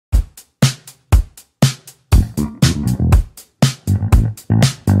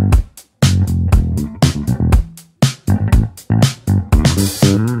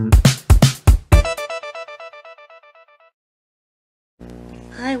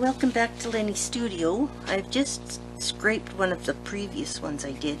welcome back to Lenny Studio. I've just scraped one of the previous ones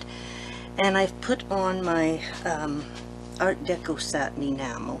I did, and I've put on my Art Deco satin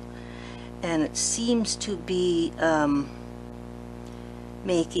enamel, and it seems to be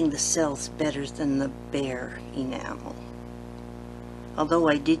making the cells better than the bare enamel. Although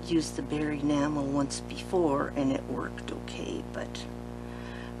I did use the bare enamel once before and it worked okay, but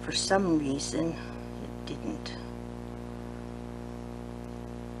for some reason it didn't.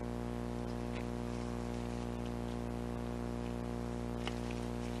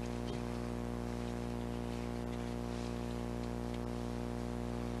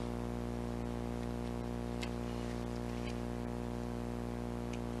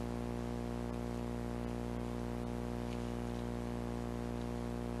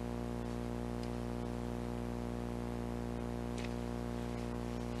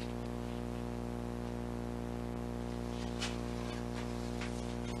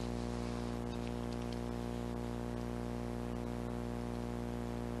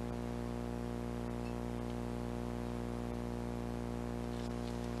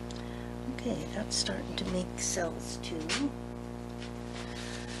 Okay, that's starting to make cells too.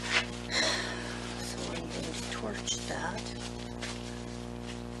 So I'm going to torch that.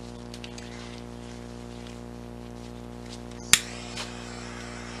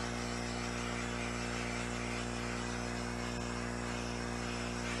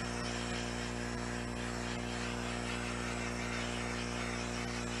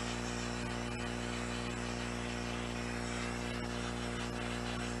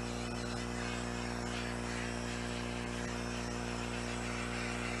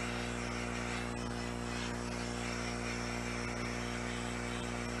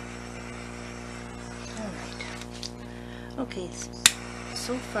 Okay,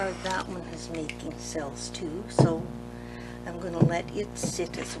 so far that one is making cells too, so I'm going to let it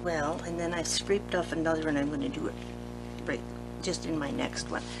sit as well, and then I scraped off another and I'm going to do it right just in my next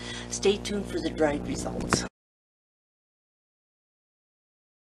one. Stay tuned for the dried results.